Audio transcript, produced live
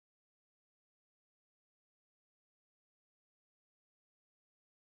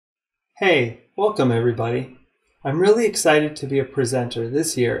Hey, welcome everybody. I'm really excited to be a presenter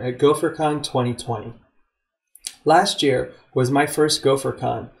this year at GopherCon 2020. Last year was my first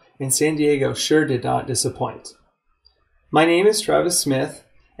GopherCon, and San Diego sure did not disappoint. My name is Travis Smith,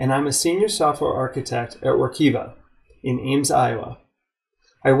 and I'm a senior software architect at Workiva in Ames, Iowa.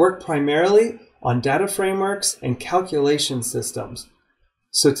 I work primarily on data frameworks and calculation systems.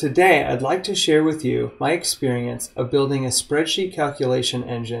 So today I'd like to share with you my experience of building a spreadsheet calculation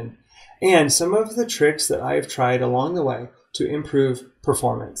engine and some of the tricks that I have tried along the way to improve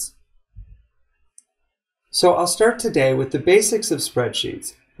performance. So I'll start today with the basics of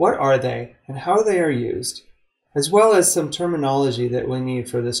spreadsheets. What are they and how they are used, as well as some terminology that we need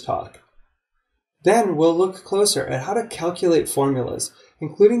for this talk. Then we'll look closer at how to calculate formulas,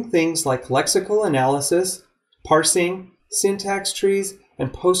 including things like lexical analysis, parsing, syntax trees,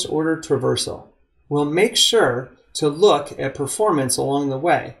 and post-order traversal. We'll make sure to look at performance along the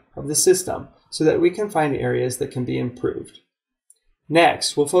way of the system so that we can find areas that can be improved.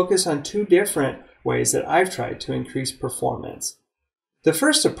 Next, we'll focus on two different ways that I've tried to increase performance. The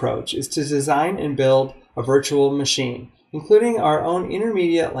first approach is to design and build a virtual machine, including our own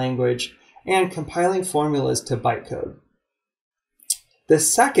intermediate language and compiling formulas to bytecode. The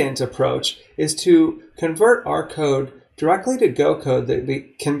second approach is to convert our code directly to Go code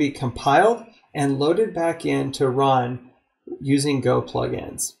that can be compiled and loaded back in to run using Go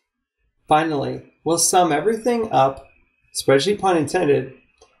plugins. Finally, we'll sum everything up, spreadsheet pun intended,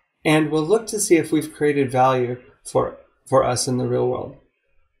 and we'll look to see if we've created value for us in the real world.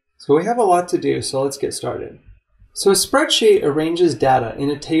 So we have a lot to do, so let's get started. So a spreadsheet arranges data in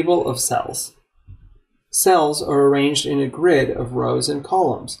a table of cells. Cells are arranged in a grid of rows and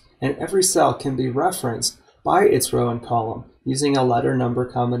columns, and every cell can be referenced by its row and column using a letter number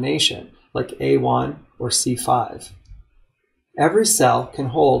combination like A1 or C5. Every cell can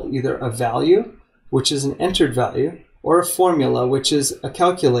hold either a value, which is an entered value, or a formula, which is a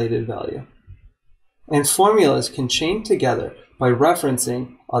calculated value. And formulas can chain together by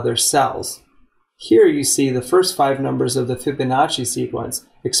referencing other cells. Here you see the first 5 numbers of the Fibonacci sequence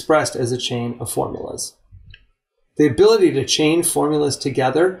expressed as a chain of formulas. The ability to chain formulas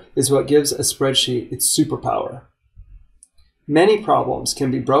together is what gives a spreadsheet its superpower. Many problems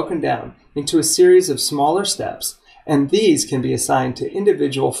can be broken down into a series of smaller steps, and these can be assigned to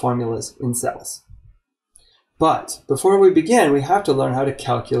individual formulas in cells. But before we begin, we have to learn how to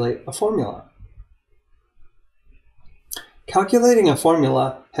calculate a formula. Calculating a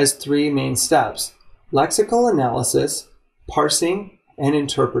formula has 3 main steps: lexical analysis, parsing, and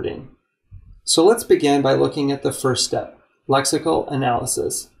interpreting. So let's begin by looking at the first step, lexical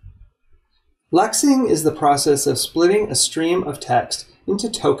analysis. Lexing is the process of splitting a stream of text into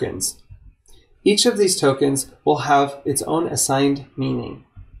tokens. Each of these tokens will have its own assigned meaning.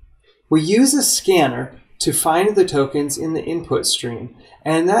 We use a scanner to find the tokens in the input stream,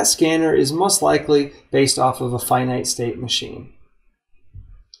 and that scanner is most likely based off of a finite state machine.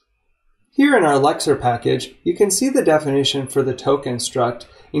 Here in our Lexer package, you can see the definition for the token struct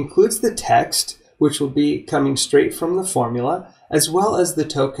includes the text, which will be coming straight from the formula, as well as the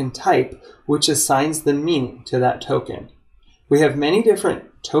token type, which assigns the meaning to that token. We have many different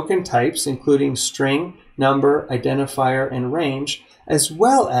token types, including string, number, identifier, and range, as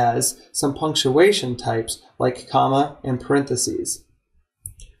well as some punctuation types like comma and parentheses.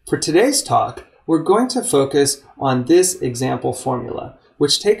 For today's talk, we're going to focus on this example formula,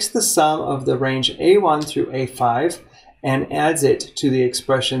 which takes the sum of the range A1 through A5 and adds it to the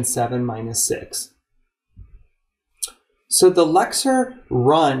expression 7 minus 6. So the Lexer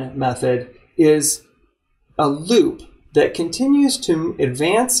run method is a loop that continues to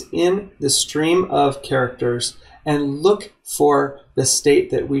advance in the stream of characters and look for the state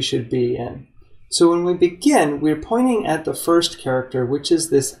that we should be in. So when we begin, we're pointing at the first character, which is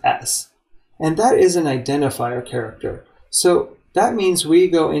this S, and that is an identifier character. So that means we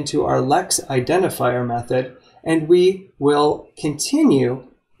go into our Lex identifier method, and we will continue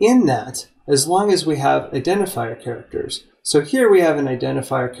in that as long as we have identifier characters. So here we have an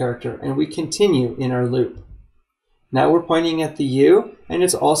identifier character, and we continue in our loop. Now we're pointing at the U, and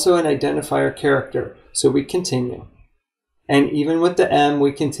it's also an identifier character, so we continue. And even with the M,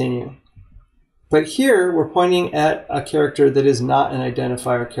 we continue. But here we're pointing at a character that is not an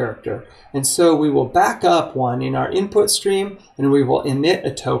identifier character, and so we will back up one in our input stream, and we will emit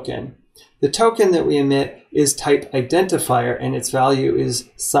a token. The token that we emit is type identifier, and its value is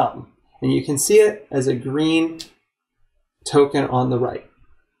sum. And you can see it as a green token on the right.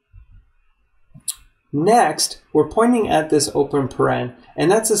 Next, we're pointing at this open paren, and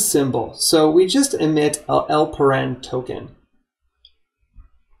that's a symbol. So we just emit a L paren token.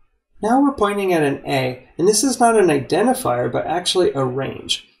 Now we're pointing at an A, and this is not an identifier, but actually a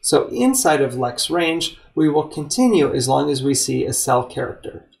range. So inside of lex range, we will continue as long as we see a cell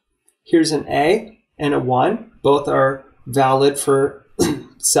character. Here's an A and a 1. Both are valid for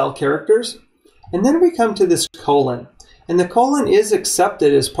cell characters. And then we come to this colon. And the colon is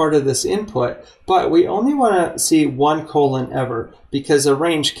accepted as part of this input, but we only want to see one colon ever because a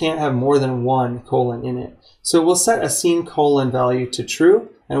range can't have more than one colon in it. So we'll set a scene colon value to true,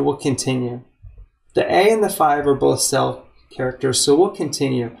 and we'll continue. The A and the 5 are both cell characters, so we'll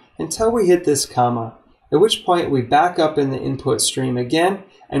continue until we hit this comma, at which point we back up in the input stream again,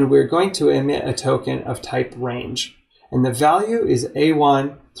 and we're going to emit a token of type range. And the value is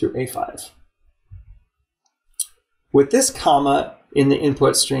A1 through A5. With this comma in the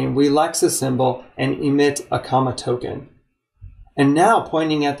input stream, we lex a symbol and emit a comma token. And now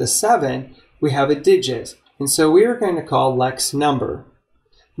pointing at the 7, we have a digit. And so we are going to call lex number.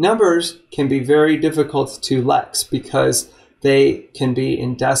 Numbers can be very difficult to lex because they can be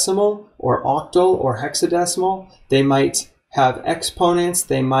in decimal or octal or hexadecimal. They might have exponents.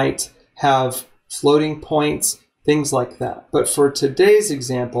 They might have floating points, things like that. But for today's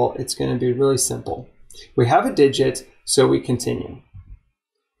example, it's going to be really simple. We have a digit, so we continue.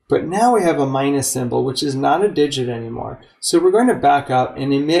 But now we have a minus symbol, which is not a digit anymore. So we're going to back up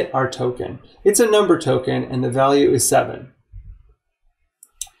and emit our token. It's a number token, and the value is 7.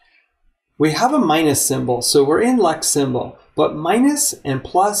 We have a minus symbol, so we're in lex symbol. But minus and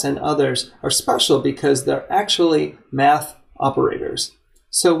plus and others are special because they're actually math operators.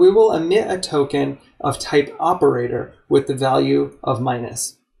 So we will emit a token of type operator with the value of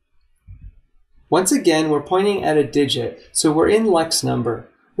minus. Once again, we're pointing at a digit, so we're in lex number.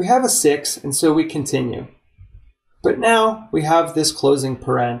 We have a 6, and so we continue. But now we have this closing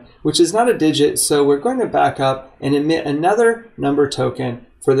paren, which is not a digit, so we're going to back up and emit another number token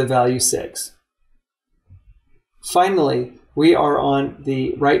for the value 6. Finally, we are on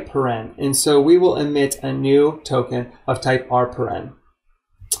the right paren, and so we will emit a new token of type R paren.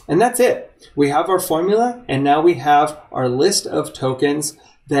 And that's it. We have our formula, and now we have our list of tokens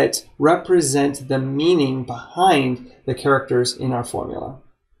that represent the meaning behind the characters in our formula.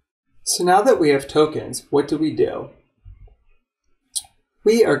 So now that we have tokens, what do?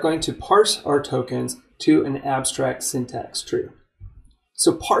 We are going to parse our tokens to an abstract syntax tree.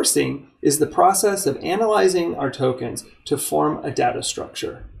 So parsing is the process of analyzing our tokens to form a data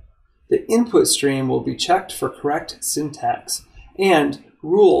structure. The input stream will be checked for correct syntax, and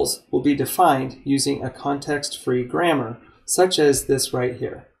rules will be defined using a context-free grammar, such as this right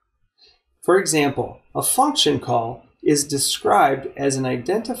here. For example, a function call is described as an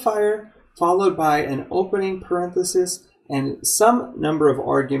identifier followed by an opening parenthesis and some number of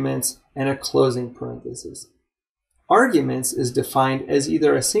arguments and a closing parenthesis. Arguments is defined as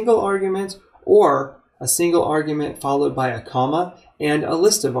either a single argument or a single argument followed by a comma and a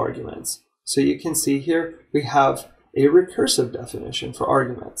list of arguments. So you can see here we have a recursive definition for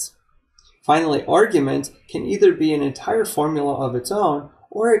arguments. Finally, argument can either be an entire formula of its own,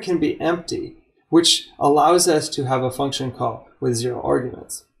 or it can be empty, which allows us to have a function call with 0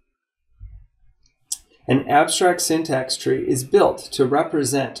 arguments. An abstract syntax tree is built to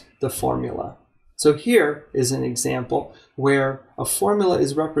represent the formula. So here is an example where a formula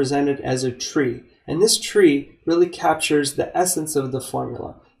is represented as a tree, and this tree really captures the essence of the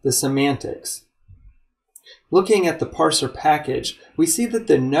formula, the semantics. Looking at the parser package, we see that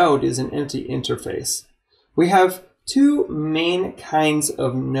the node is an empty interface. We have two main kinds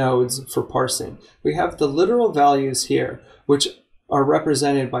of nodes for parsing. We have the literal values here, which are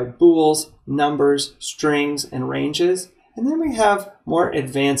represented by bools, numbers, strings, and ranges. And then we have more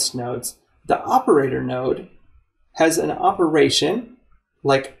advanced nodes. The operator node has an operation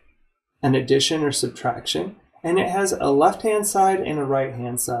like an addition or subtraction, and it has a left-hand side and a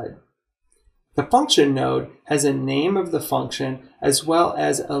right-hand side. The function node has a name of the function as well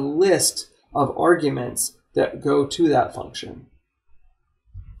as a list of arguments that go to that function.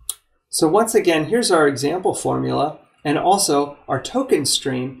 So once again, here's our example formula and also our token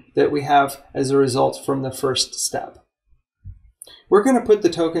stream that we have as a result from the first step. We're going to put the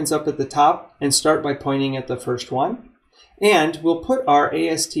tokens up at the top and start by pointing at the first one. And we'll put our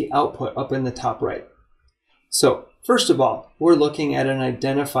AST output up in the top right. So first of all, we're looking at an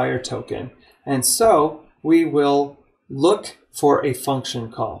identifier token. And so we will look for a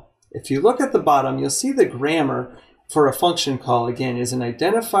function call. If you look at the bottom, you'll see the grammar for a function call, again, is an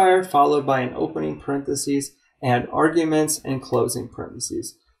identifier followed by an opening parentheses and arguments and closing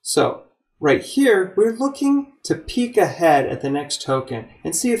parentheses. So right here, we're looking to peek ahead at the next token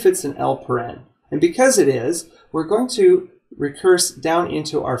and see if it's an L paren. And because it is, we're going to recurse down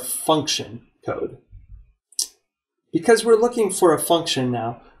into our function code. Because we're looking for a function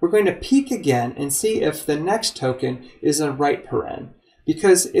now, we're going to peek again and see if the next token is a right paren.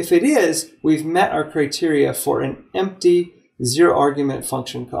 Because if it is, we've met our criteria for an empty zero argument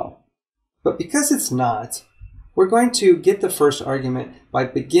function call. But because it's not, we're going to get the first argument by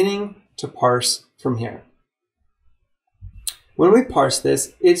beginning to parse from here. When we parse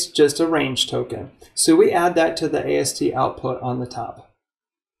this, it's just a range token. So we add that to the AST output on the top.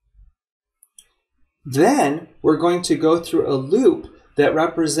 Then we're going to go through a loop that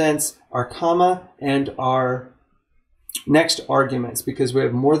represents our comma and our next arguments because we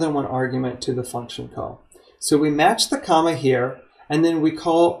have more than one argument to the function call. So we match the comma here and then we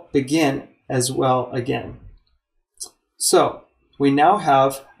call begin as well again. So we now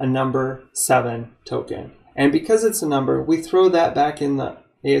have a number 7 token. And because it's a number, we throw that back in the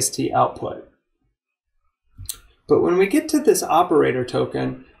AST output. But when we get to this operator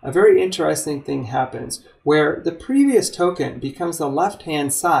token, a very interesting thing happens where the previous token becomes the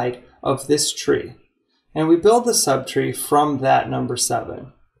left-hand side of this tree. And we build the subtree from that number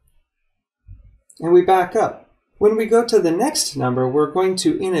 7. And we back up. When we go to the next number, we're going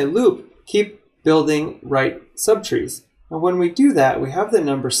to, in a loop, keep building right subtrees. And when we do that, we have the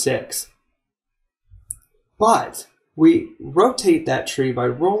number 6. But we rotate that tree by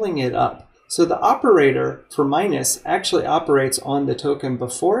rolling it up. So the operator for minus actually operates on the token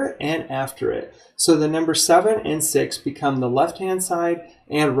before it and after it. So the number 7 and 6 become the left-hand side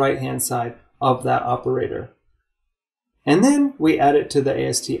and right-hand side of that operator. And then we add it to the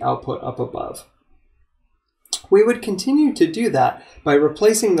AST output up above. We would continue to do that by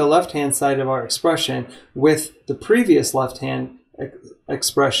replacing the left-hand side of our expression with the previous left-hand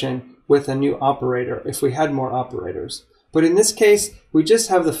expression with a new operator if we had more operators. But in this case, we just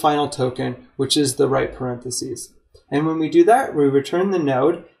have the final token, which is the right parentheses. And when we do that, we return the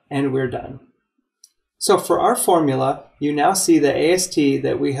node and we're done. So for our formula, you now see the AST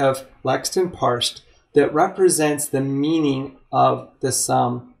that we have lexed and parsed that represents the meaning of the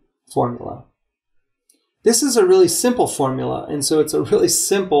sum formula. This is a really simple formula, and so it's a really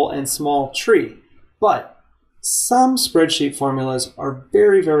simple and small tree. But some spreadsheet formulas are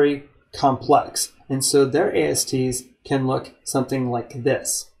very, very complex, and so their ASTs can look something like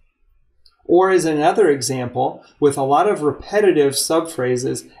this. Or as another example, with a lot of repetitive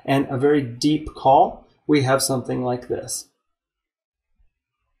subphrases and a very deep call, we have something like this.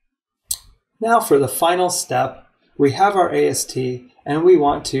 Now for the final step, we have our AST and we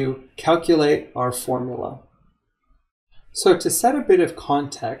want to calculate our formula. So to set a bit of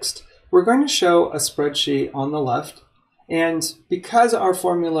context, we're going to show a spreadsheet on the left. And because our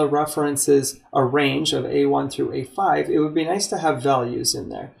formula references a range of A1 through A5, it would be nice to have values in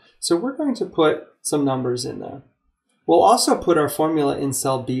there. So we're going to put some numbers in there. We'll also put our formula in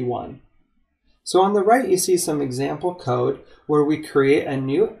cell B1. So on the right, you see some example code where we create a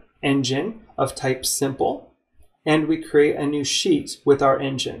new engine of type simple, and we create a new sheet with our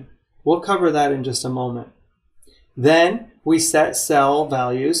engine. We'll cover that in just a moment. Then we set cell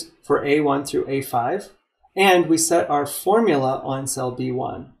values for A1 through A5. And we set our formula on cell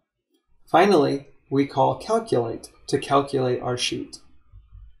B1. Finally, we call calculate to calculate our sheet.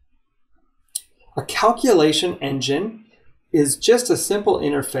 A calculation engine is just a simple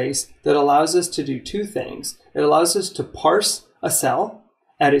interface that allows us to do two things. It allows us to parse a cell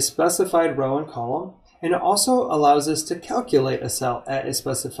at a specified row and column, and it also allows us to calculate a cell at a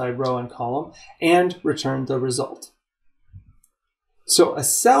specified row and column and return the result. So a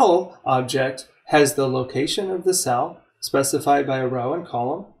cell object has the location of the cell, specified by a row and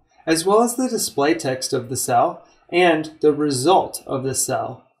column, as well as the display text of the cell and the result of the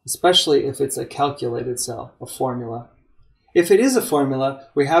cell, especially if it's a calculated cell, a formula. If it is a formula,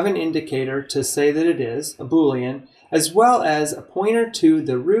 we have an indicator to say that it is, a Boolean, as well as a pointer to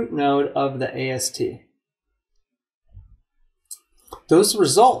the root node of the AST. Those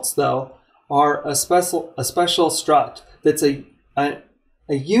results, though, are a special struct that's a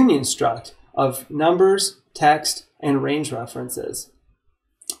union struct of numbers, text, and range references.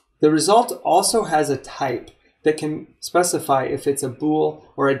 The result also has a type that can specify if it's a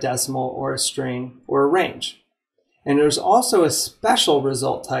bool or a decimal or a string or a range. And there's also a special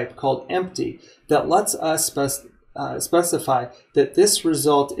result type called empty that lets us specify that this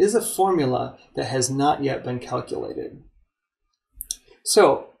result is a formula that has not yet been calculated.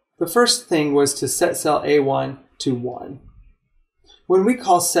 So the first thing was to set cell A1 to 1. When we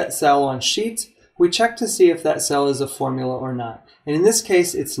call set cell on sheet, we check to see if that cell is a formula or not. And in this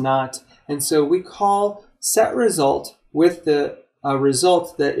case, it's not. And so we call set result with the a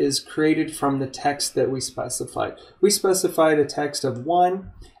result that is created from the text that we specified. We specified a text of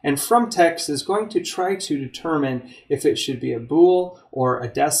 1, and from text is going to try to determine if it should be a bool or a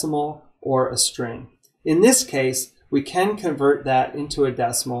decimal or a string. In this case, we can convert that into a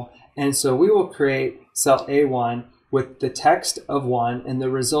decimal, and so we will create cell A1 with the text of 1 and the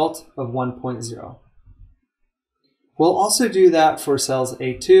result of 1.0. We'll also do that for cells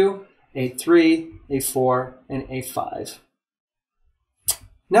A2, A3, A4, and A5.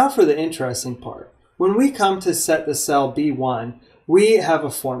 Now for the interesting part. When we come to set the cell B1, we have a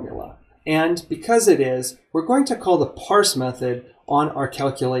formula. And because it is, we're going to call the parse method on our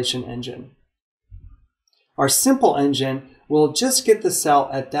calculation engine. Our simple engine will just get the cell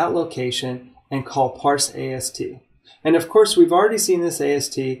at that location and call parse AST. And of course, we've already seen this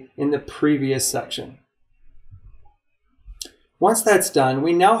AST in the previous section. Once that's done,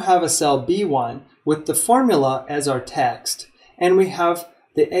 we now have a cell B1 with the formula as our text, and we have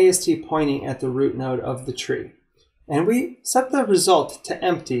the AST pointing at the root node of the tree. And we set the result to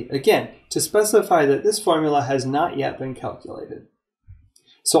empty, again, to specify that this formula has not yet been calculated.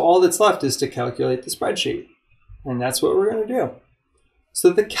 So all that's left is to calculate the spreadsheet. And that's what we're going to do.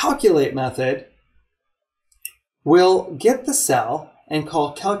 So the calculate method will get the cell and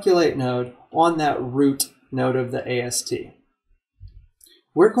call calculate node on that root node of the AST.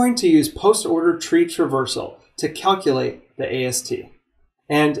 We're going to use post-order tree traversal to calculate the AST.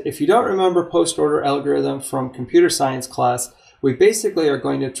 And if you don't remember post-order algorithm from computer science class, we basically are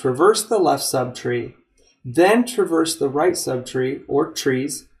going to traverse the left subtree, then traverse the right subtree or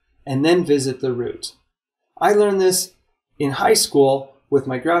trees, and then visit the root. I learned this in high school with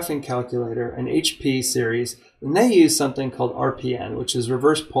my graphing calculator, an HP series, and they use something called RPN, which is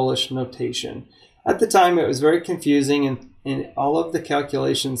reverse Polish notation. At the time, it was very confusing and all of the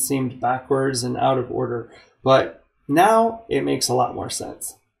calculations seemed backwards and out of order, but now it makes a lot more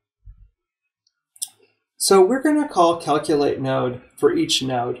sense. So we're going to call calculate node for each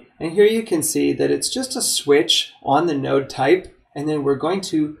node. And here you can see that it's just a switch on the node type, and then we're going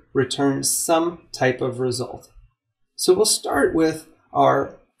to return some type of result. So we'll start with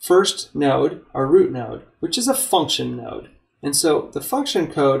our first node, our root node, which is a function node. And so the function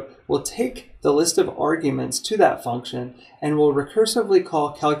code will take the list of arguments to that function and will recursively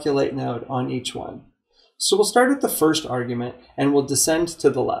call calculate node on each one. So we'll start at the first argument and we'll descend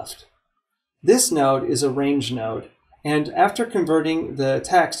to the left. This node is a range node, and after converting the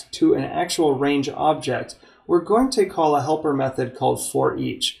text to an actual range object, we're going to call a helper method called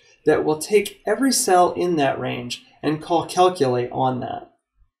forEach that will take every cell in that range and call calculate on that.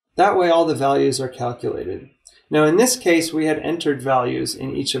 That way all the values are calculated. Now in this case, we had entered values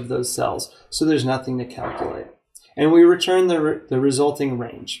in each of those cells, so there's nothing to calculate. And we return the resulting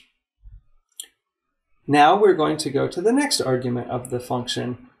range. Now we're going to go to the next argument of the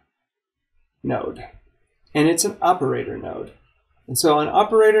function node, and it's an operator node. And so on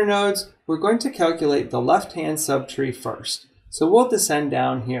operator nodes, we're going to calculate the left-hand subtree first. So we'll descend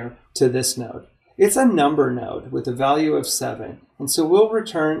down here to this node. It's a number node with a value of 7, and so we'll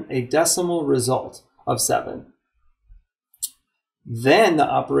return a decimal result of 7. Then the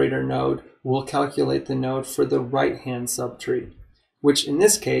operator node will calculate the node for the right-hand subtree, which in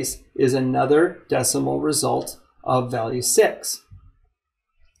this case is another decimal result of value 6.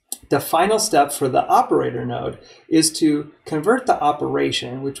 The final step for the operator node is to convert the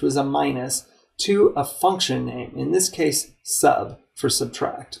operation, which was a minus, to a function name, in this case sub for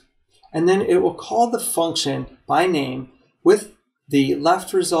subtract. And then it will call the function by name with the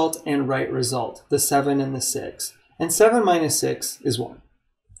left result and right result, the 7 and the 6. And 7 minus 6 is 1.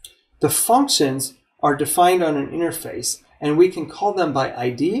 The functions are defined on an interface, and we can call them by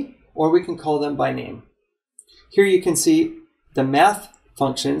ID or we can call them by name. Here you can see the math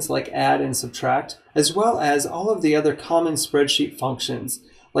functions like add and subtract, as well as all of the other common spreadsheet functions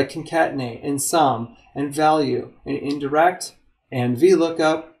like concatenate and sum and value and indirect and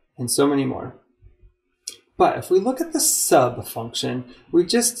VLOOKUP and so many more. But if we look at the sub function, we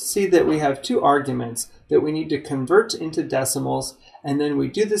just see that we have two arguments that we need to convert into decimals, and then we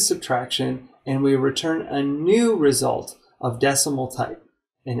do the subtraction and we return a new result of decimal type,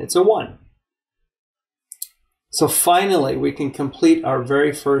 and it's a 1. So finally, we can complete our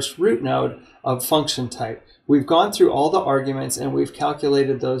very first root node of function type. We've gone through all the arguments and we've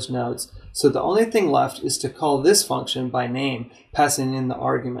calculated those nodes. So the only thing left is to call this function by name, passing in the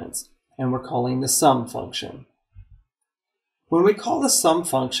arguments, and we're calling the sum function. When we call the sum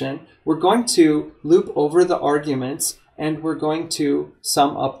function, we're going to loop over the arguments and we're going to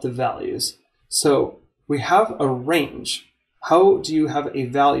sum up the values. So we have a range. How do you have a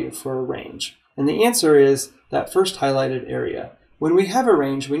value for a range? And the answer is that first highlighted area. when we have a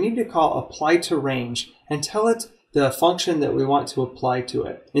range, we need to call apply to range and tell it the function that we want to apply to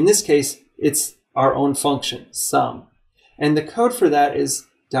it. In this case, it's our own function, sum. And the code for that is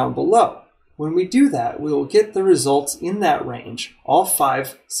down below. When we do that, we will get the results in that range. All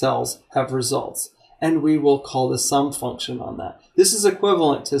 5 cells have results, and we will call the sum function on that. This is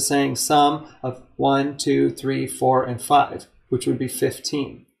equivalent to saying sum of 1, 2, 3, 4, and 5, which would be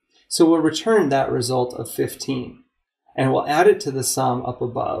 15. So we'll return that result of 15, and we'll add it to the sum up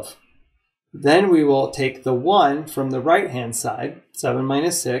above. Then we will take the 1 from the right-hand side, 7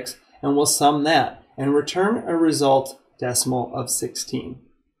 minus 6, and we'll sum that and return a result decimal of 16.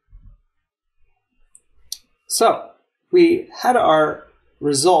 So we had our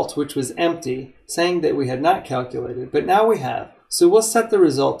result, which was empty, saying that we had not calculated, but now we have. So we'll set the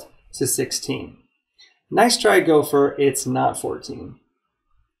result to 16. Nice try, Gopher, it's not 14.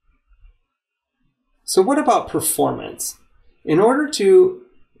 So what about performance? In order to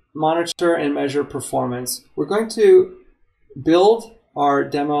monitor and measure performance, we're going to build our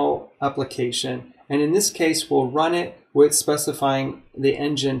demo application, and in this case, we'll run it with specifying the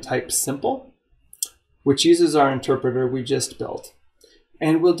engine type simple, which uses our interpreter we just built.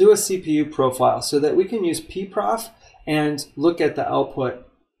 And we'll do a CPU profile so that we can use pprof and look at the output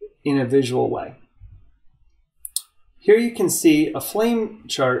in a visual way. Here you can see a flame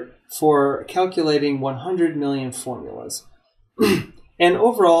chart for calculating 100 million formulas. And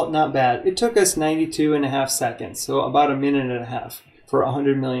overall, not bad. It took us 92.5 seconds, so about a minute and a half for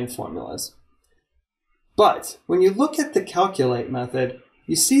 100 million formulas. But when you look at the calculate method,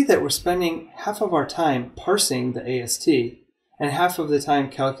 you see that we're spending half of our time parsing the AST and half of the time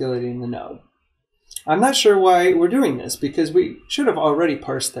calculating the node. I'm not sure why we're doing this, because we should have already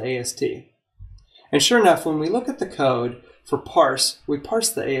parsed the AST. And sure enough, when we look at the code for parse, we parse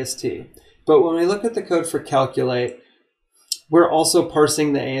the AST. But when we look at the code for calculate, we're also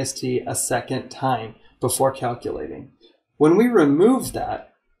parsing the AST a second time before calculating. When we remove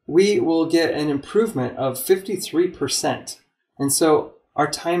that, we will get an improvement of 53%. And so our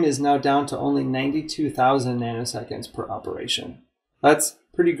time is now down to only 92,000 nanoseconds per operation. That's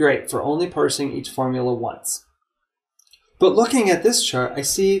pretty great for only parsing each formula once. But looking at this chart, I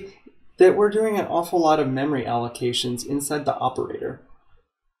see that we're doing an awful lot of memory allocations inside the operator.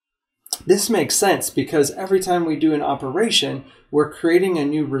 This makes sense because every time we do an operation, we're creating a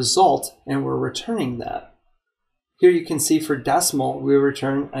new result and we're returning that. Here you can see for decimal, we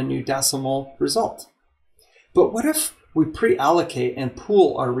return a new decimal result. But what if we pre-allocate and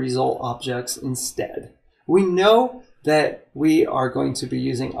pool our result objects instead? We know that we are going to be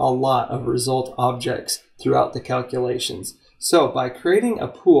using a lot of result objects throughout the calculations. So by creating a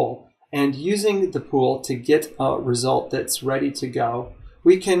pool and using the pool to get a result that's ready to go,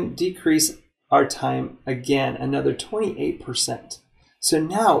 we can decrease our time again another 28%. So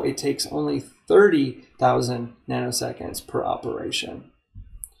now it takes only 30,000 nanoseconds per operation.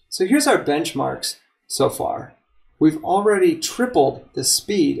 So here's our benchmarks so far. We've already tripled the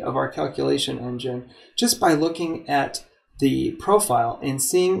speed of our calculation engine just by looking at the profile and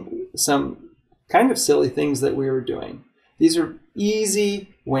seeing some kind of silly things that we were doing. These are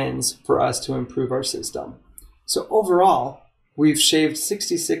easy wins for us to improve our system. So overall, we've shaved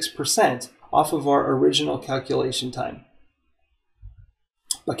 66% off of our original calculation time.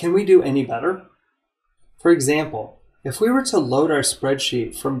 But can we do any better? For example, if we were to load our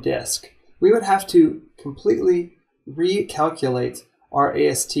spreadsheet from disk, we would have to completely recalculate our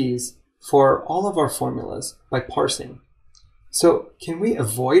ASTs for all of our formulas by parsing. So can we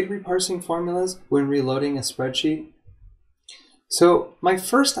avoid reparsing formulas when reloading a spreadsheet? So my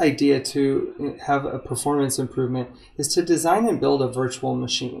first idea to have a performance improvement is to design and build a virtual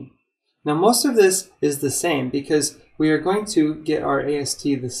machine. Now most of this is the same because we are going to get our AST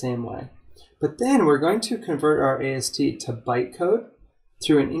the same way. But then we're going to convert our AST to bytecode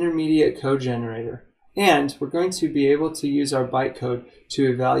through an intermediate code generator. And we're going to be able to use our bytecode to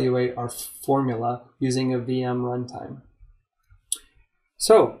evaluate our formula using a VM runtime.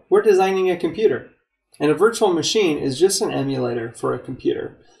 So we're designing a computer. And a virtual machine is just an emulator for a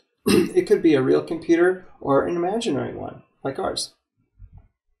computer. It could be a real computer or an imaginary one, like ours.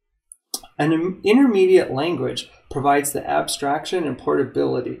 An intermediate language provides the abstraction and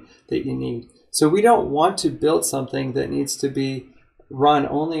portability that you need. So we don't want to build something that needs to be run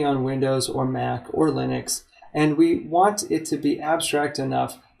only on Windows or Mac or Linux, and we want it to be abstract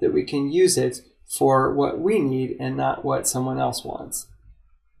enough that we can use it for what we need and not what someone else wants.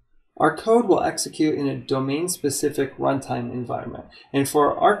 Our code will execute in a domain-specific runtime environment, and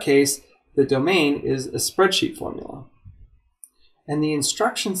for our case, the domain is a spreadsheet formula. And the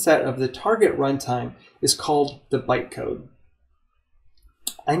instruction set of the target runtime is called the bytecode.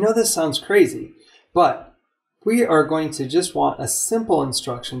 I know this sounds crazy, but we are going to just want a simple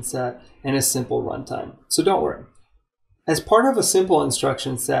instruction set and a simple runtime. So don't worry. As part of a simple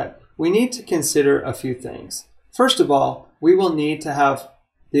instruction set, we need to consider a few things. First of all, we will need to have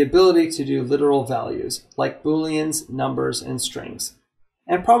the ability to do literal values, like booleans, numbers, and strings,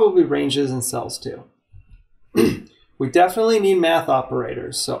 and probably ranges and cells too. We definitely need math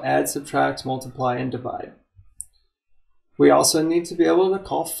operators, so add, subtract, multiply, and divide. We also need to be able to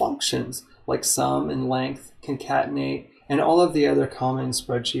call functions, like sum and length, concatenate, and all of the other common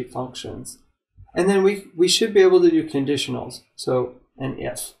spreadsheet functions. And then we should be able to do conditionals, so an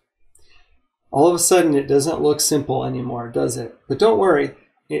if. All of a sudden, it doesn't look simple anymore, does it? But don't worry,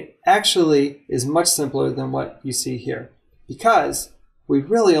 it actually is much simpler than what you see here, because we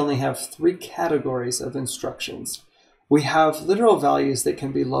really only have 3 categories of instructions. We have literal values that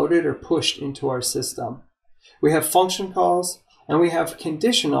can be loaded or pushed into our system. We have function calls, and we have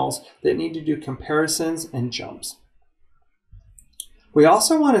conditionals that need to do comparisons and jumps. We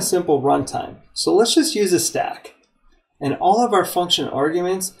also want a simple runtime, so let's just use a stack. And all of our function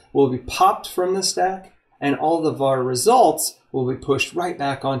arguments will be popped from the stack, and all of our results will be pushed right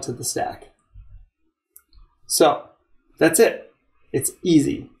back onto the stack. So that's it. It's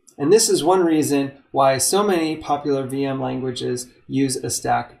easy. And this is one reason why so many popular VM languages use a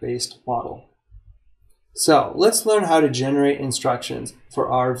stack-based model. So let's learn how to generate instructions for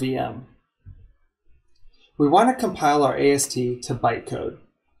our VM. We want to compile our AST to bytecode.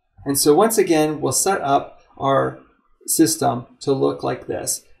 And so once again, we'll set up our system to look like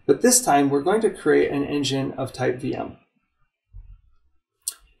this. But this time, we're going to create an engine of type VM.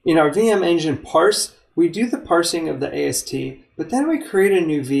 In our VM engine parse, we do the parsing of the AST, but then we create a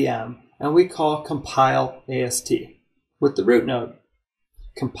new VM, and we call compile AST with the root node.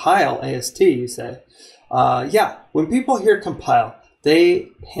 Compile AST, you say? Yeah, when people hear compile, they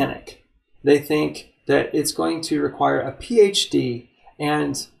panic. They think that it's going to require a PhD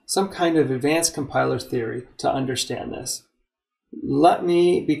and some kind of advanced compiler theory to understand this. Let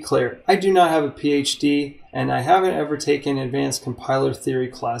me be clear. I do not have a PhD, and I haven't ever taken advanced compiler theory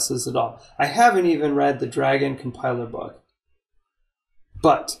classes at all. I haven't even read the Dragon compiler book.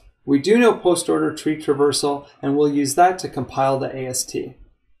 But we do know post-order tree traversal, and we'll use that to compile the AST.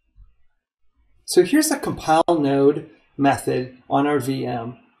 So here's a compile node method on our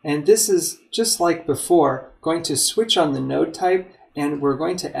VM. And this is, just like before, going to switch on the node type, and we're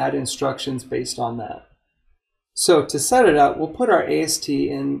going to add instructions based on that. So to set it up, we'll put our AST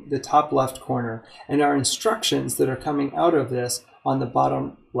in the top left corner, and our instructions that are coming out of this on the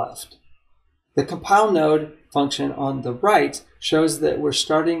bottom left. The compile node function on the right shows that we're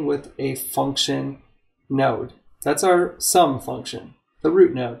starting with a function node. That's our sum function, the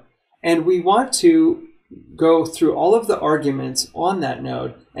root node. And we want to go through all of the arguments on that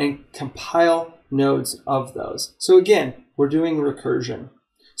node and compile nodes of those. So again, we're doing recursion.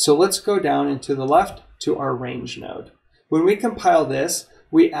 So let's go down and to the left to our range node. When we compile this,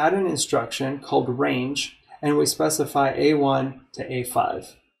 we add an instruction called range, and we specify A1 to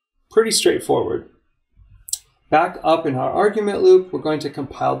A5. Pretty straightforward. Back up in our argument loop, we're going to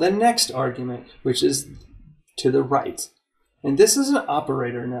compile the next argument, which is to the right. And this is an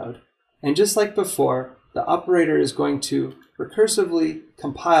operator node. And just like before, the operator is going to recursively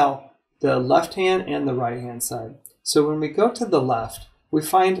compile the left-hand and the right-hand side. So when we go to the left, we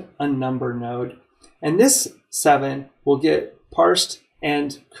find a number node. And this 7 will get parsed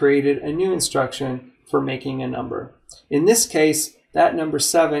and created a new instruction for making a number. In this case, that number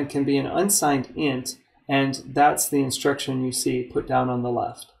 7 can be an unsigned int, and that's the instruction you see put down on the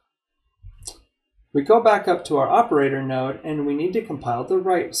left. We go back up to our operator node, and we need to compile the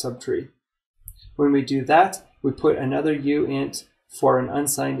right subtree. When we do that, we put another uint for an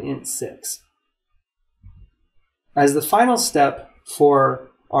unsigned int 6. As the final step for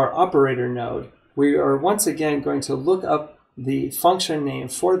our operator node, we are once again going to look up the function name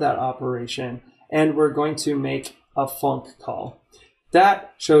for that operation, and we're going to make a func call.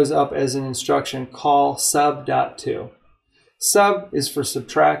 That shows up as an instruction call sub.to. Sub is for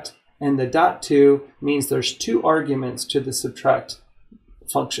subtract, and the .to means there's 2 arguments to the subtract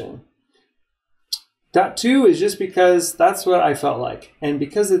function. .to is just because that's what I felt like, and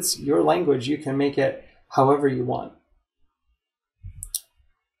because it's your language, you can make it however you want.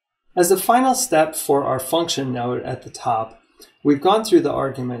 As the final step for our function node at the top, we've gone through the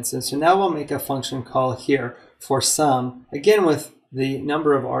arguments, and so now we'll make a function call here for sum, again with the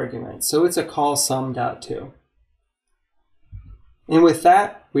number of arguments. So it's a call sum.to. And with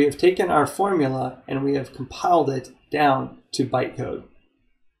that, we have taken our formula and we have compiled it down to bytecode.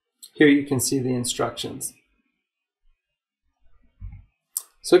 Here you can see the instructions.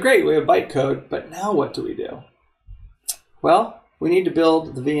 So great, we have bytecode, but now what do we do? Well, we need to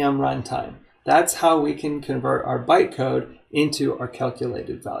build the VM runtime. That's how we can convert our bytecode into our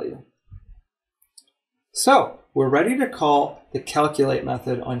calculated value. So we're ready to call the calculate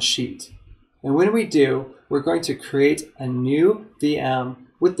method on sheet. And when we do, we're going to create a new VM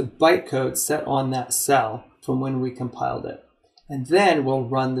with the bytecode set on that cell from when we compiled it. And then we'll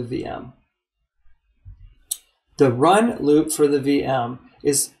run the VM. The run loop for the VM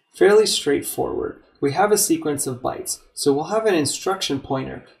is fairly straightforward. We have a sequence of bytes. So we'll have an instruction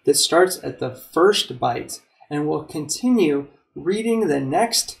pointer that starts at the first byte and will continue reading the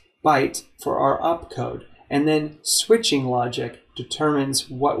next byte for our opcode, and then switching logic determines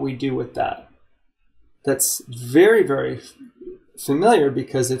what we do with that. That's very, very familiar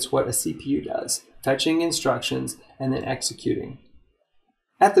because it's what a CPU does, fetching instructions and then executing.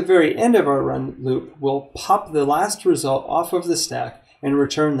 At the very end of our run loop, we'll pop the last result off of the stack and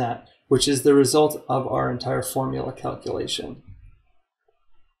return that, which is the result of our entire formula calculation.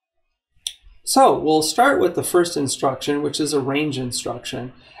 So we'll start with the first instruction, which is a range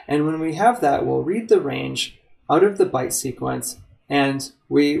instruction. And when we have that, we'll read the range out of the byte sequence, and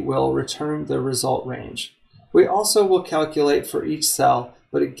we will return the result range. We also will calculate for each cell,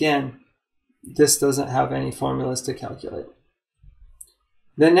 but again, this doesn't have any formulas to calculate.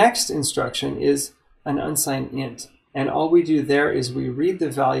 The next instruction is an unsigned int, and all we do there is we read the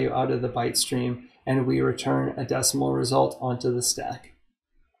value out of the byte stream and we return a decimal result onto the stack.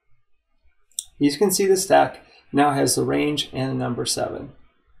 You can see the stack now has the range and the number 7.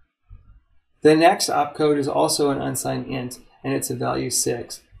 The next opcode is also an unsigned int, and it's a value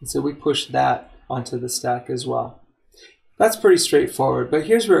 6. And so we push that onto the stack as well. That's pretty straightforward, but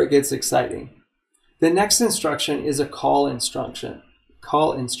here's where it gets exciting. The next instruction is a call instruction.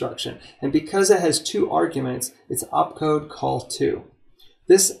 And because it has 2 arguments, it's opcode call2.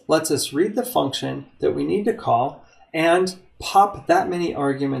 This lets us read the function that we need to call and pop that many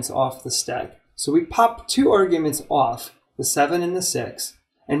arguments off the stack. So we pop 2 arguments off, the 7 and the 6,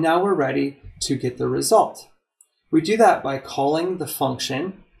 and now we're ready to get the result. We do that by calling the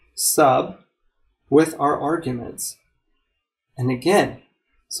function sub with our arguments. And again,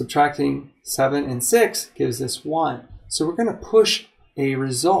 subtracting 7 and 6 gives us 1. So we're going to push a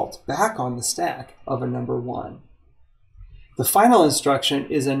result back on the stack of a number 1. The final instruction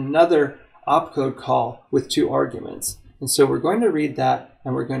is another opcode call with 2 arguments. And so we're going to read that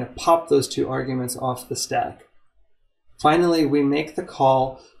and we're going to pop those 2 arguments off the stack. Finally, we make the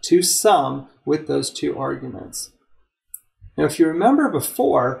call to sum with those 2 arguments. Now, if you remember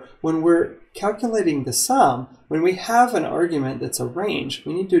before, when we're calculating the sum, when we have an argument that's a range,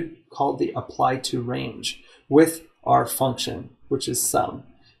 we need to call the apply to range with our function, which is sum.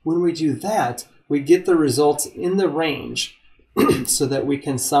 When we do that, we get the results in the range so that we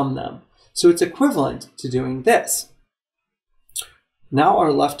can sum them. So it's equivalent to doing this. Now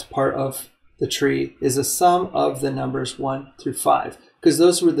our left part of the tree is a sum of the numbers 1 through 5, because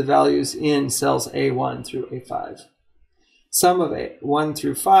those were the values in cells A1 through A5. Sum of 1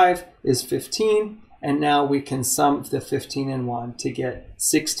 through 5 is 15, and now we can sum the 15 and 1 to get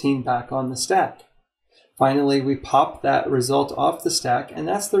 16 back on the stack. Finally, we pop that result off the stack, and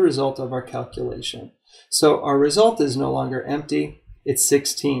that's the result of our calculation. So our result is no longer empty, it's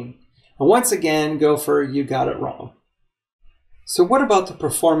 16. And once again, Gopher, you got it wrong. So what about the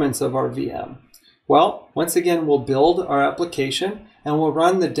performance of our VM? Well, once again, we'll build our application and we'll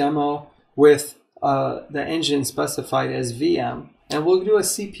run the demo with the engine specified as VM, and we'll do a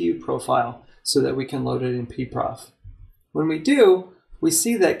CPU profile so that we can load it in pprof. When we do, we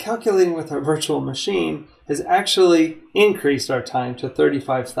see that calculating with our virtual machine has actually increased our time to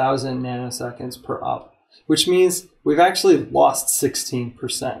 35,000 nanoseconds per op, which means we've actually lost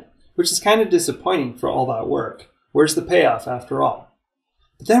 16%, which is kind of disappointing for all that work. Where's the payoff after all?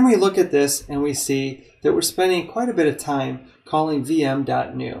 But then we look at this and we see that we're spending quite a bit of time calling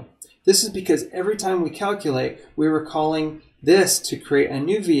vm.new. This is because every time we calculate, we were calling this to create a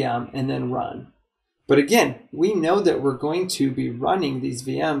new VM and then run. But again, we know that we're going to be running these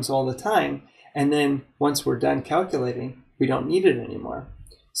VMs all the time, and then once we're done calculating, we don't need it anymore.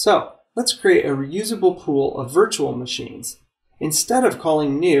 So let's create a reusable pool of virtual machines. Instead of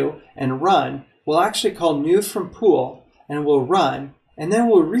calling new and run, we'll actually call new from pool and we'll run, and then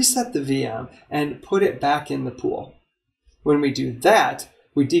we'll reset the VM and put it back in the pool. When we do that,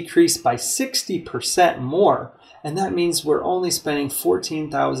 we decrease by 60% more, and that means we're only spending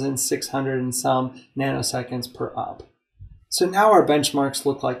 14,600 and some nanoseconds per op. So now our benchmarks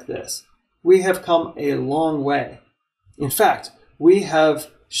look like this. We have come a long way. In fact, we have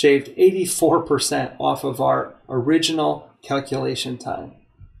shaved 84% off of our original calculation time.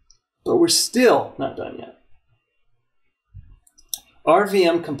 But we're still not done yet. Our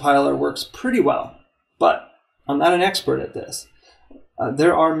VM compiler works pretty well, but I'm not an expert at this.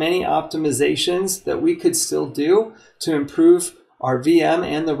 There are many optimizations that we could still do to improve our VM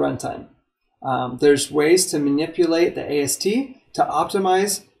and the runtime. There's ways to manipulate the AST to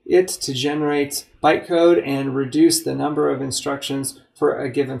optimize it to generate bytecode and reduce the number of instructions for a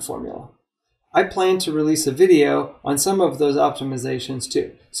given formula. I plan to release a video on some of those optimizations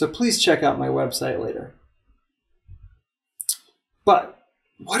too, so please check out my website later. But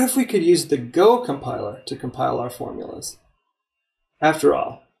what if we could use the Go compiler to compile our formulas? After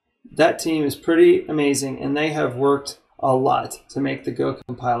all, that team is pretty amazing and they have worked a lot to make the Go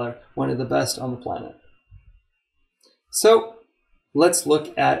compiler one of the best on the planet. So let's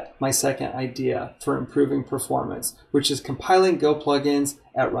look at my second idea for improving performance, which is compiling Go plugins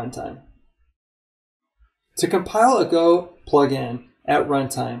at runtime. To compile a Go plugin at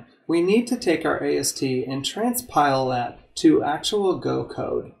runtime, we need to take our AST and transpile that to actual Go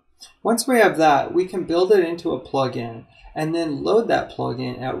code. Once we have that, we can build it into a plugin and then load that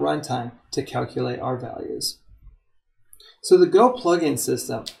plugin at runtime to calculate our values. So the Go plugin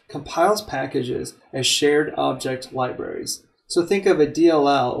system compiles packages as shared object libraries. So think of a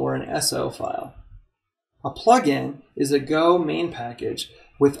DLL or an SO file. A plugin is a Go main package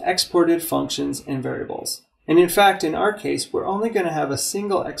with exported functions and variables. And in fact, in our case, we're only going to have a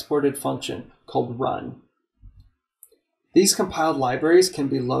single exported function called run. These compiled libraries can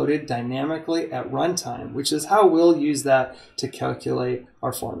be loaded dynamically at runtime, which is how we'll use that to calculate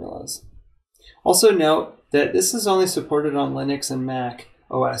our formulas. Also note that this is only supported on Linux and Mac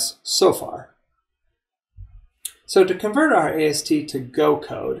OS so far. So to convert our AST to Go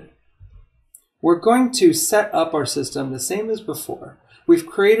code, we're going to set up our system the same as before. We've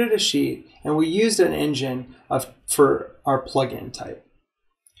created a sheet and we used an engine for our plugin type.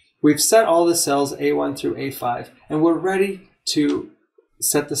 We've set all the cells A1 through A5 and we're ready to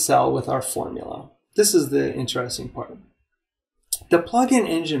set the cell with our formula. This is the interesting part. The plugin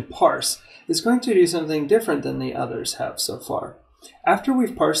engine parse is going to do something different than the others have so far. After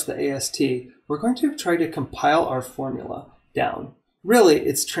we've parsed the AST, we're going to try to compile our formula down. Really,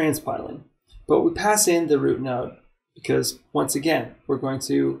 it's transpiling, but we pass in the root node because, once again, we're going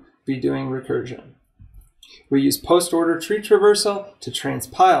to be doing recursion. We use post-order tree traversal to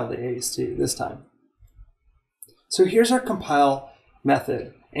transpile the AST this time. So here's our compile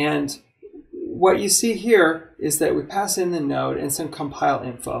method, and what you see here is that we pass in the node and some compile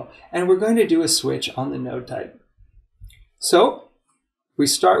info, and we're going to do a switch on the node type. So we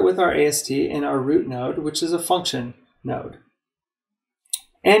start with our AST in our root node, which is a function node.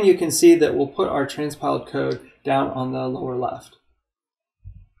 And you can see that we'll put our transpiled code down on the lower left.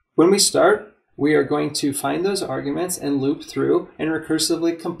 When we start, we are going to find those arguments and loop through and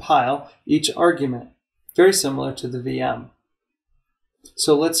recursively compile each argument, very similar to the VM.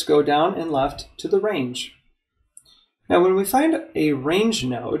 So let's go down and left to the range. Now when we find a range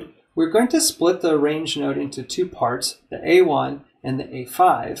node, we're going to split the range node into two parts, the A1 and the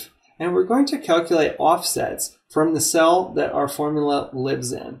A5, and we're going to calculate offsets from the cell that our formula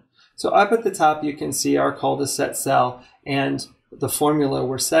lives in. So up at the top you can see our call to set cell and the formula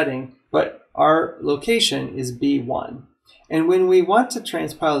we're setting, but our location is B1. And when we want to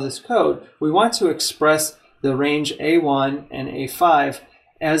transpile this code, we want to express the range A1 and A5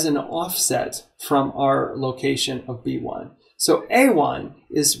 as an offset from our location of B1. So A1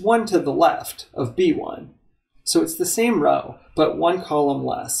 is one to the left of B1. So it's the same row, but one column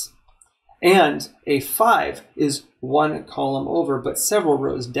less. And A5 is one column over, but several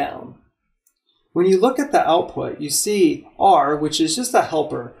rows down. When you look at the output, you see R, which is just a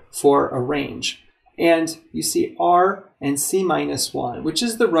helper for a range. And you see R and C minus 1, which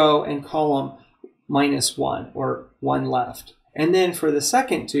is the row and column minus 1, or 1 left. And then for the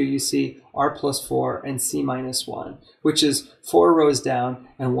second two, you see R plus 4 and C minus 1, which is 4 rows down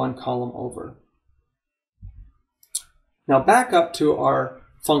and 1 column over. Now back up to our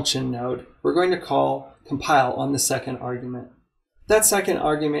function node, we're going to compile on the second argument. That second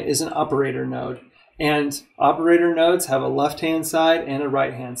argument is an operator node, and operator nodes have a left-hand side and a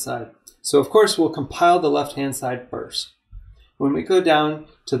right-hand side. So of course we'll compile the left-hand side first. When we go down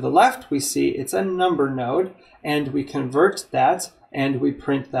to the left, we see it's a number node, and we convert that and we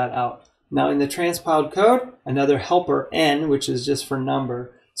print that out. Now in the transpiled code, another helper n, which is just for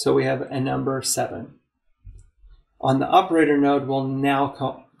number, so we have a number 7. On the operator node, we'll now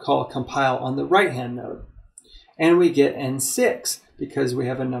call compile on the right-hand node. And we get n6 because we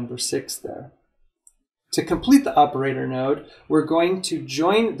have a number 6 there. To complete the operator node, we're going to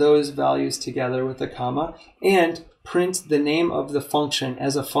join those values together with a comma and print the name of the function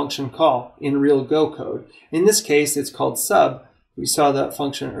as a function call in real Go code. In this case, it's called sub. We saw that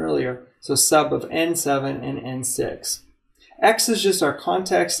function earlier. So sub of n7 and n6. X is just our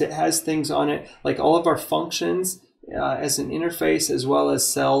context. It has things on it like all of our functions as an interface, as well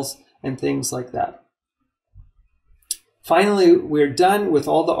as cells and things like that. Finally, we're done with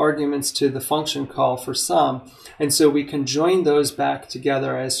all the arguments to the function call for sum, and so we can join those back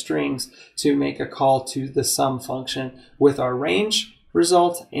together as strings to make a call to the sum function with our range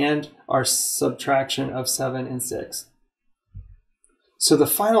result and our subtraction of 7 and 6. So the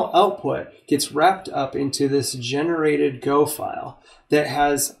final output gets wrapped up into this generated Go file that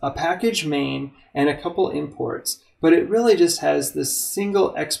has a package main and a couple imports, but it really just has this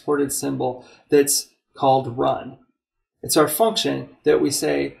single exported symbol that's called run. It's our function that we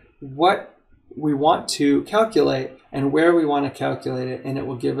say what we want to calculate and where we want to calculate it, and it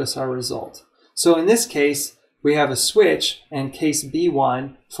will give us our result. So in this case, we have a switch, and case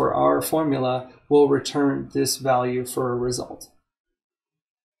B1 for our formula will return this value for a result.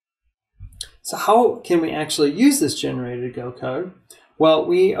 So how can we actually use this generated Go code? Well,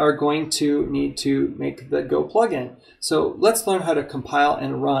 we are going to need to make the Go plugin. So let's learn how to compile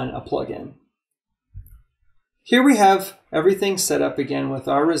and run a plugin. Here we have everything set up again with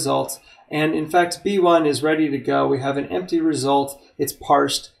our results, and in fact B1 is ready to go. We have an empty result, it's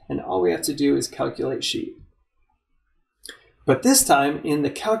parsed, and all we have to do is calculate sheet. But this time in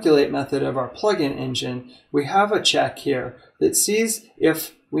the calculate method of our plugin engine, we have a check here that sees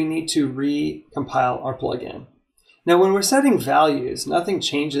if we need to recompile our plugin. Now when we're setting values, nothing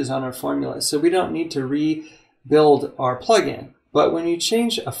changes on our formula, so we don't need to rebuild our plugin. But when you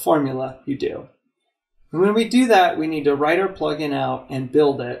change a formula, you do. And when we do that, we need to write our plugin out and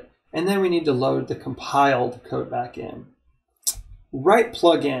build it, and then we need to load the compiled code back in. Write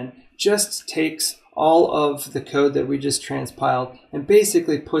plugin just takes all of the code that we just transpiled and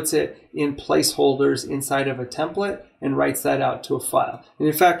basically puts it in placeholders inside of a template and writes that out to a file. And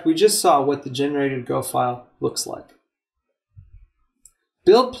in fact, we just saw what the generated Go file looks like.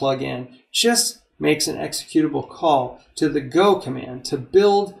 Build plugin just makes an executable call to the Go command to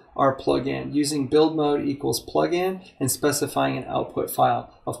build our plugin using build mode equals plugin and specifying an output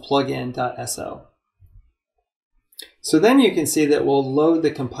file of plugin.so. So then you can see that we'll load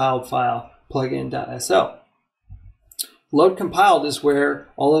the compiled file plugin.so. Load compiled is where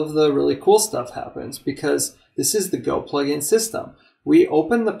all of the really cool stuff happens because this is the Go plugin system. We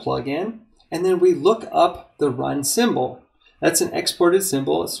open the plugin and then we look up the run symbol. That's an exported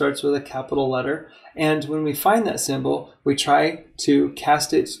symbol. It starts with a capital letter. And when we find that symbol, we try to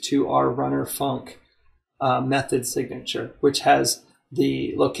cast it to our runner func method signature, which has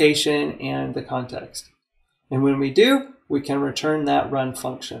the location and the context. And when we do, we can return that run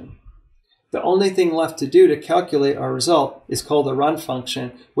function. The only thing left to do to calculate our result is call the run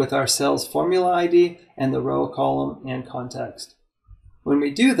function with our cell's formula ID and the row, column, and context. When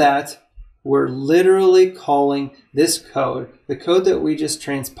we do that, we're literally calling this code, the code that we just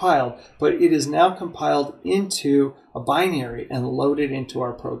transpiled, but it is now compiled into a binary and loaded into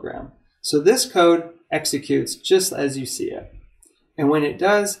our program. So this code executes just as you see it. And when it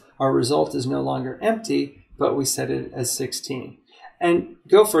does, our result is no longer empty, but we set it as 16. And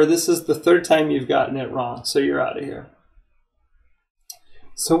Gopher, this is the third time you've gotten it wrong, so you're out of here.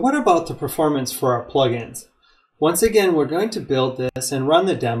 So what about the performance for our plugins? Once again, we're going to build this and run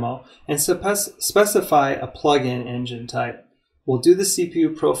the demo and specify a plugin engine type. We'll do the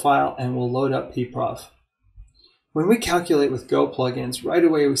CPU profile and we'll load up pprof. When we calculate with Go plugins, right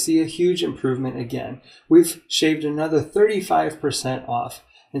away we see a huge improvement again. We've shaved another 35% off,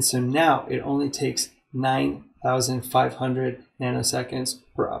 and so now it only takes 9,500 nanoseconds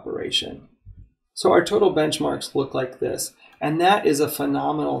per operation. So our total benchmarks look like this. And that is a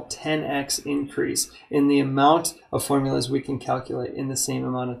phenomenal 10x increase in the amount of formulas we can calculate in the same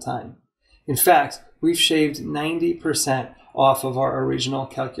amount of time. In fact, we've shaved 90% off of our original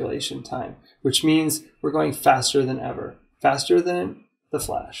calculation time, which means we're going faster than ever, faster than the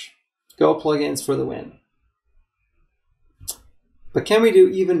Flash. Go plugins for the win. But can we do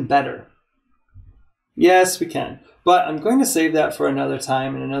even better? Yes, we can. But I'm going to save that for another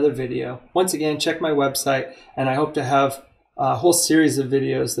time in another video. Once again, check my website, and I hope to have a whole series of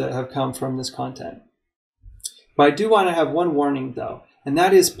videos that have come from this content. But I do want to have one warning though, and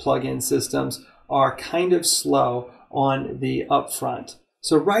that is plugin systems are kind of slow on the upfront.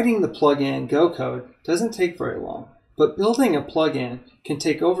 So writing the plugin Go code doesn't take very long, but building a plugin can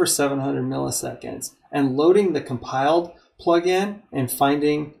take over 700 milliseconds, and loading the compiled plugin and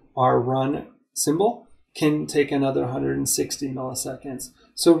finding our run symbol can take another 160 milliseconds.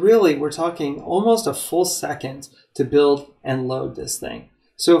 So really, we're talking almost a full second to build and load this thing.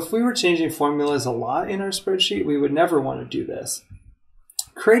 So if we were changing formulas a lot in our spreadsheet, we would never want to do this.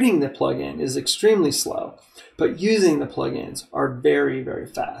 Creating the plugin is extremely slow, but using the plugins are very, very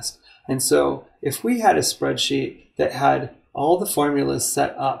fast. And so if we had a spreadsheet that had all the formulas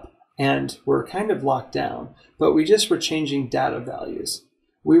set up and were kind of locked down, but we just were changing data values,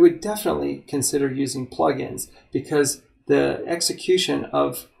 we would definitely consider using plugins because the execution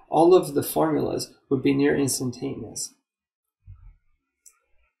of all of the formulas would be near instantaneous.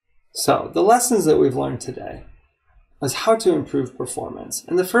 So the lessons that we've learned today is how to improve performance.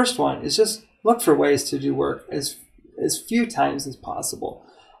 And the first one is just look for ways to do work as few times as possible.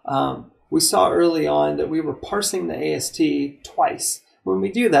 We saw early on that we were parsing the AST twice. When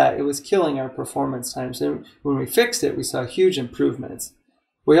we do that, it was killing our performance times. And when we fixed it, we saw huge improvements.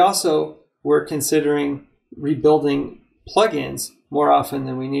 We also were considering rebuilding plugins more often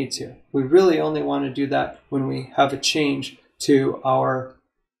than we need to. We really only want to do that when we have a change to our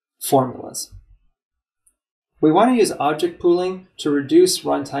formulas. We want to use object pooling to reduce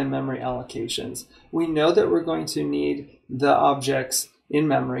runtime memory allocations. We know that we're going to need the objects in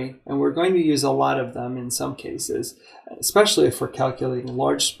memory, and we're going to use a lot of them in some cases, especially if we're calculating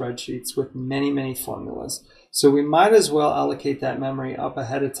large spreadsheets with many, many formulas. So we might as well allocate that memory up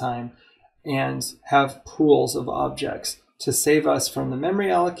ahead of time and have pools of objects to save us from the memory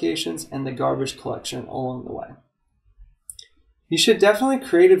allocations and the garbage collection along the way. You should definitely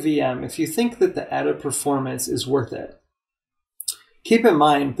create a VM if you think that the added performance is worth it. Keep in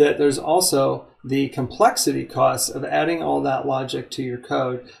mind that there's also the complexity costs of adding all that logic to your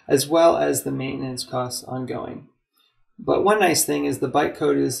code, as well as the maintenance costs ongoing. But one nice thing is the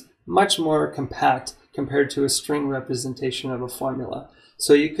bytecode is much more compact compared to a string representation of a formula.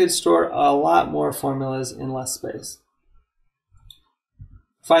 So you could store a lot more formulas in less space.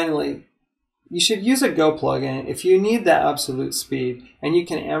 Finally, you should use a Go plugin if you need that absolute speed and you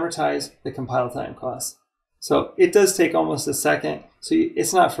can amortize the compile time costs. So it does take almost a second, so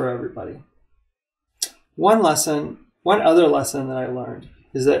it's not for everybody. One other lesson that I learned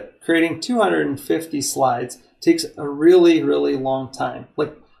is that creating 250 slides takes a really, really long time,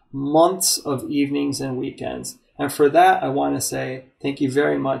 like months of evenings and weekends. And for that, I want to say thank you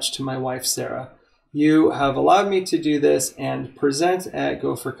very much to my wife, Sarah. You have allowed me to do this and present at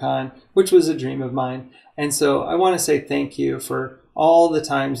GopherCon, which was a dream of mine. And so I want to say thank you for all the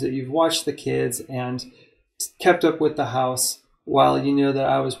times that you've watched the kids and kept up with the house while you know that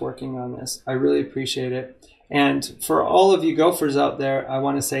I was working on this. I really appreciate it. And for all of you Gophers out there, I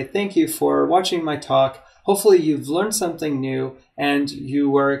want to say thank you for watching my talk. Hopefully you've learned something new and you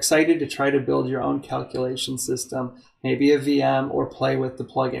were excited to try to build your own calculation system, maybe a VM, or play with the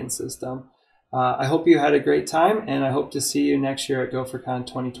plugin system. I hope you had a great time, and I hope to see you next year at GopherCon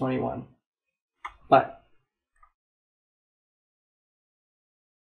 2021. Bye.